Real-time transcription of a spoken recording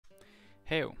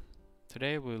Heyo!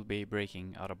 Today we'll be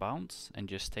breaking out of bounds and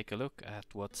just take a look at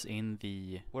what's in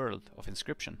the world of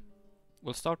Inscryption.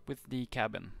 We'll start with the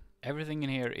cabin. Everything in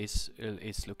here is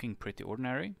looking pretty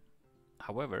ordinary.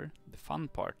 However, the fun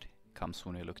part comes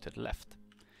when we look to the left.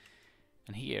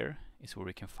 And here is where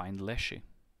we can find Leshy.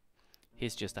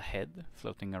 He's just a head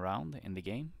floating around in the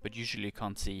game, but usually you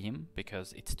can't see him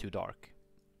because it's too dark.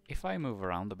 If I move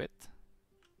around a bit,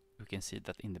 we can see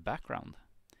that in the background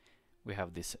we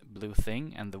have this blue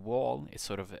thing and the wall is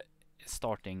sort of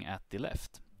starting at the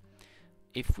left.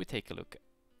 If we take a look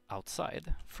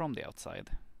outside, from the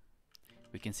outside,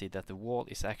 we can see that the wall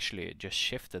is actually just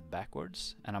shifted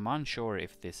backwards, and I'm unsure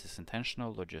if this is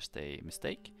intentional or just a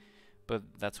mistake, but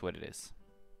that's what it is.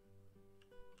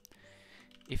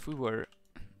 If we were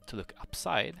to look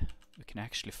upside, we can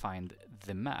actually find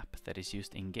the map that is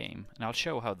used in game, and I'll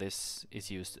show how this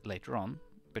is used later on,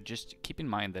 but just keep in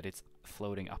mind that it's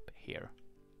floating up here.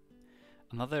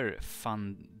 Another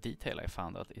fun detail I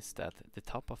found out is that the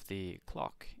top of the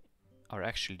clock are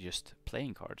actually just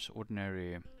playing cards,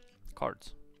 ordinary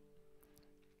cards.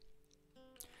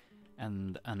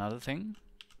 And another thing,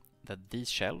 that these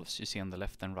shelves you see on the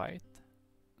left and right,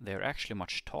 they're actually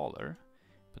much taller,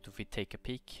 but if we take a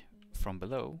peek from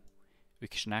below, we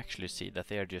can actually see that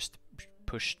they are just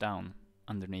pushed down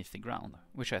underneath the ground,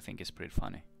 which I think is pretty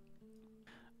funny.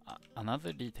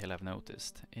 Another detail I've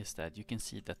noticed is that you can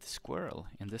see that the squirrel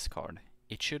in this card,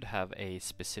 it should have a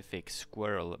specific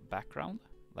squirrel background,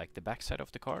 like the backside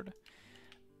of the card,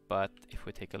 but if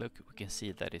we take a look, we can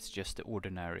see that it's just the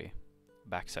ordinary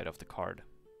backside of the card,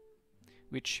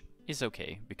 which is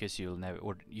okay because you'll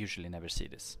usually never see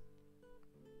this.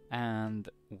 And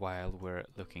while we're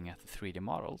looking at the 3D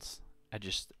models, I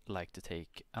just like to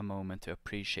take a moment to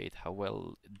appreciate how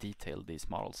well detailed these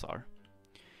models are.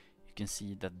 You can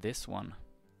see that this one,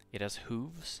 it has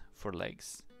hooves for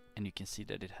legs, and you can see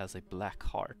that it has a black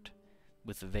heart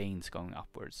with veins going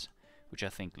upwards, which I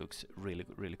think looks really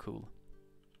cool.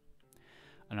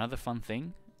 Another fun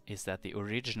thing is that the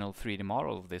original 3D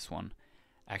model of this one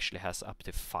actually has up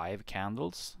to 5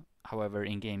 candles. However,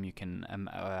 in game you can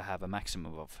have a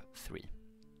maximum of 3.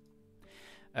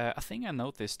 A thing I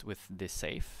noticed with this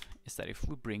safe is that if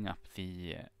we bring up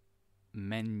the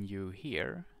menu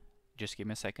here, just give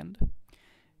me a second,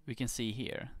 we can see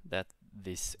here that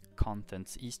this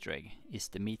contents Easter egg is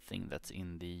the meat thing that's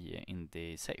in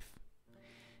the safe.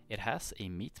 It has a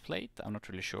meat plate. I'm not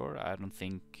really sure. I don't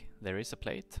think there is a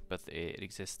plate, but it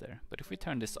exists there. But if we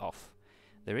turn this off,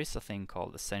 there is a thing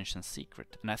called Ascension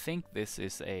Secret, and I think this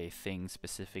is a thing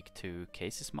specific to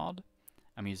Cases mod.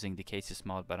 I'm using the Cases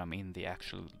mod, but I'm in the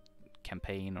actual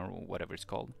campaign or whatever it's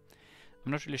called.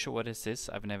 I'm not really sure what this is.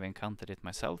 I've never encountered it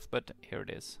myself, but here it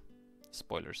is.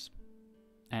 Spoilers.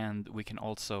 And we can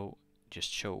also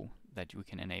just show that we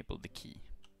can enable the key.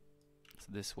 So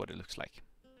this is what it looks like.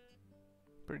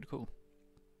 Pretty cool.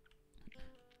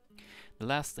 The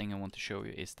last thing I want to show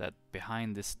you is that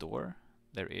behind this door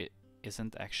there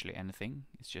isn't actually anything,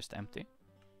 it's just empty.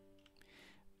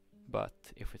 But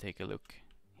if we take a look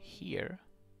here,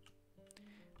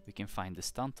 we can find the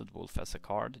Stunted Wolf as a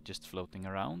card just floating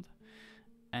around,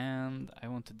 and I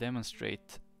want to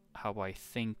demonstrate how I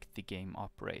think the game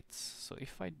operates. So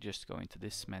if I just go into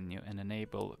this menu and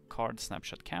enable Card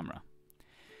Snapshot Camera,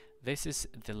 this is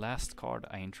the last card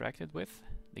I interacted with,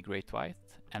 the Great White,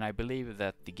 and I believe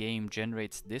that the game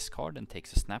generates this card and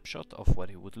takes a snapshot of what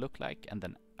it would look like and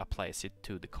then applies it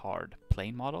to the card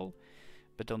plain model,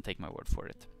 but don't take my word for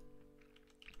it.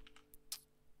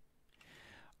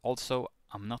 Also,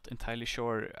 I'm not entirely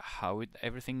sure how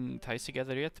everything ties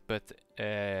together yet, but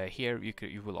here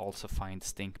you will also find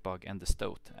Stinkbug and the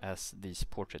Stoat as these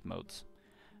portrait modes.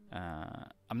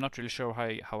 I'm not really sure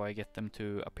how I get them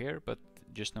to appear, but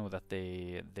just know that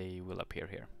they will appear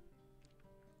here.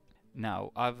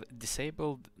 Now, I've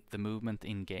disabled the movement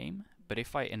in game, but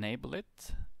if I enable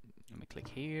it, let me click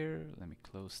here, let me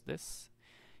close this,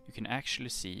 you can actually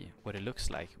see what it looks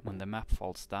like when the map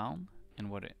falls down and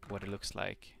what it looks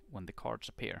like when the cards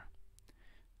appear.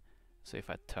 So if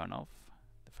I turn off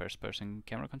the first person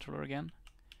camera controller again,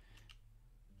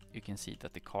 you can see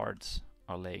that the cards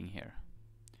are laying here.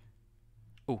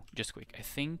 Oh, just quick, I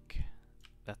think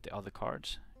that the other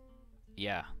cards,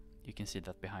 yeah, you can see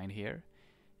that behind here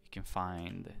you can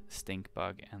find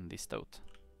Stinkbug and the Stoat.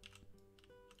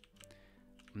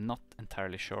 I'm not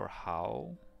entirely sure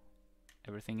how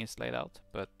everything is laid out,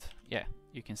 but yeah,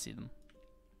 you can see them.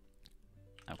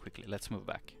 Now quickly, let's move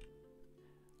back.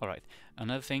 Alright,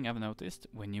 another thing I've noticed,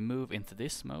 when you move into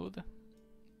this mode,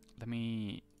 let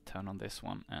me turn on this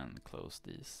one and close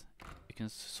these. You can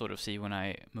sort of see when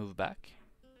I move back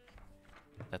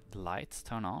that the lights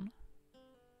turn on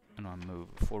and when I move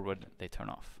forward, they turn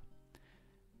off.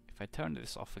 If I turn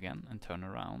this off again and turn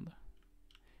around,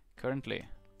 currently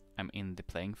I'm in the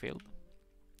playing field.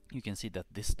 You can see that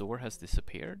this door has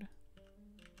disappeared.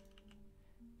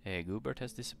 Goobert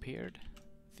has disappeared.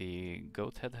 The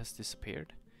goat head has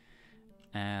disappeared.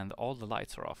 And all the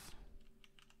lights are off.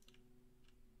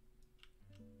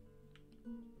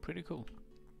 Pretty cool.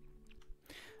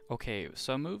 Okay,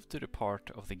 so I moved to the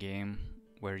part of the game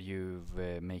where you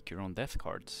make your own death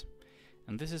cards.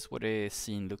 And this is what a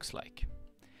scene looks like.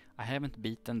 I haven't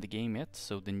beaten the game yet,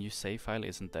 so the new save file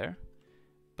isn't there.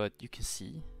 But you can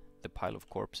see the pile of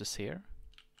corpses here.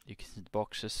 You can see the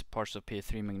boxes, parts of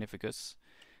P3 Magnificus,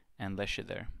 and leshy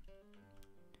there.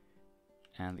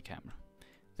 And the camera.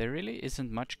 There really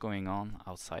isn't much going on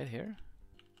outside here.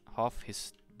 Half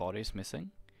his body is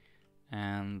missing,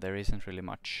 and there isn't really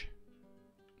much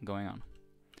going on.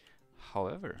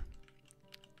 However,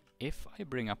 if I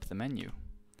bring up the menu,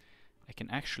 I can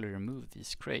actually remove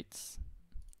these crates,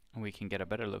 and we can get a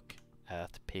better look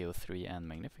at PO3 and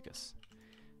Magnificus.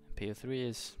 PO3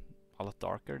 is a lot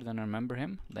darker than I remember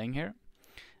him laying here,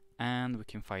 and we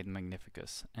can find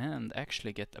Magnificus and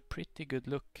actually get a pretty good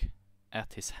look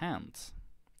at his hands.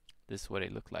 This is what they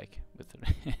look like with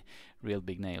real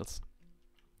big nails.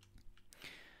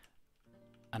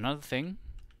 Another thing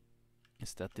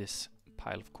is that this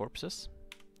pile of corpses,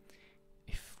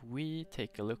 if we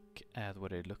take a look at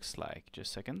what it looks like,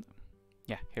 just a second.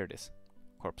 Yeah, here it is,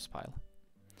 corpse pile.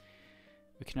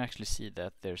 We can actually see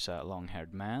that there's a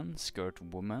long-haired man, skirt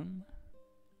woman,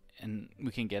 and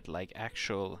we can get like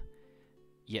actual,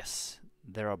 yes,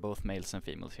 there are both males and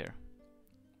females here.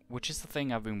 Which is the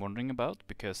thing I've been wondering about,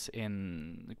 because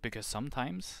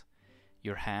sometimes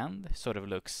your hand sort of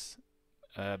looks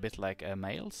a bit like a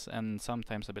male's and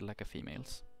sometimes a bit like a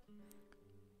female's.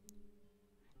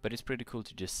 But it's pretty cool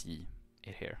to just see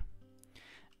it here.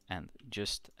 And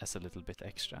just as a little bit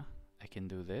extra, I can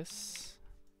do this,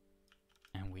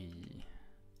 and we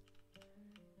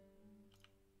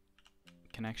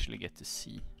can actually get to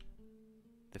see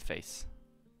the face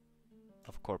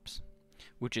of corpse,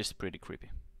 which is pretty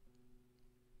creepy.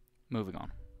 Moving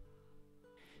on.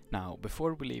 Now,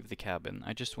 before we leave the cabin,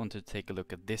 I just wanted to take a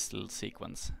look at this little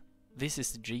sequence. This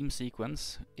is the dream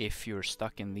sequence. If you're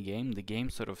stuck in the game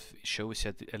sort of shows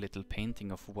you a little painting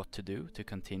of what to do to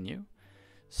continue.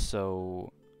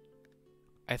 So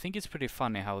I think it's pretty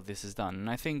funny how this is done, and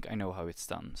I think I know how it's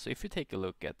done. So if you take a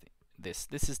look at this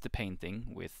is the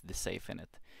painting with the safe in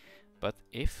it. But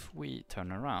if we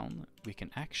turn around, we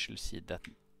can actually see that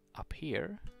up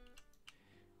here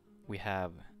we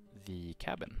have the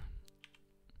cabin.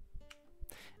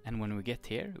 And when we get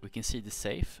here, we can see the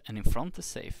safe, and in front of the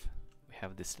safe we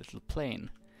have this little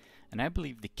plane. And I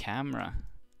believe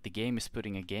the game is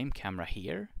putting a game camera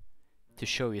here to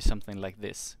show you something like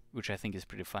this, which I think is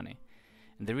pretty funny.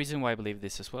 And the reason why I believe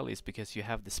this as well is because you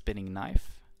have the spinning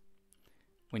knife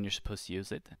when you're supposed to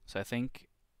use it. So I think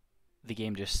the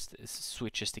game just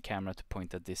switches the camera to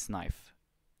point at this knife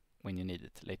when you need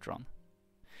it later on.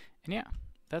 And yeah,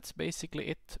 that's basically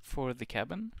it for the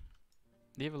cabin.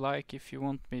 Leave a like if you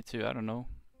want me to, I don't know,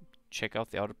 check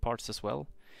out the other parts as well.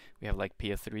 We have like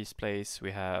PO3's place,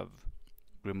 we have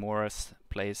Grimora's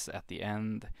place at the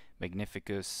end,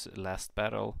 Magnificus last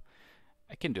battle.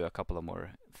 I can do a couple of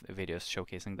more videos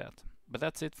showcasing that. But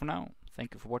that's it for now.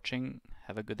 Thank you for watching.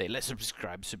 Have a good day. Let's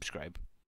subscribe.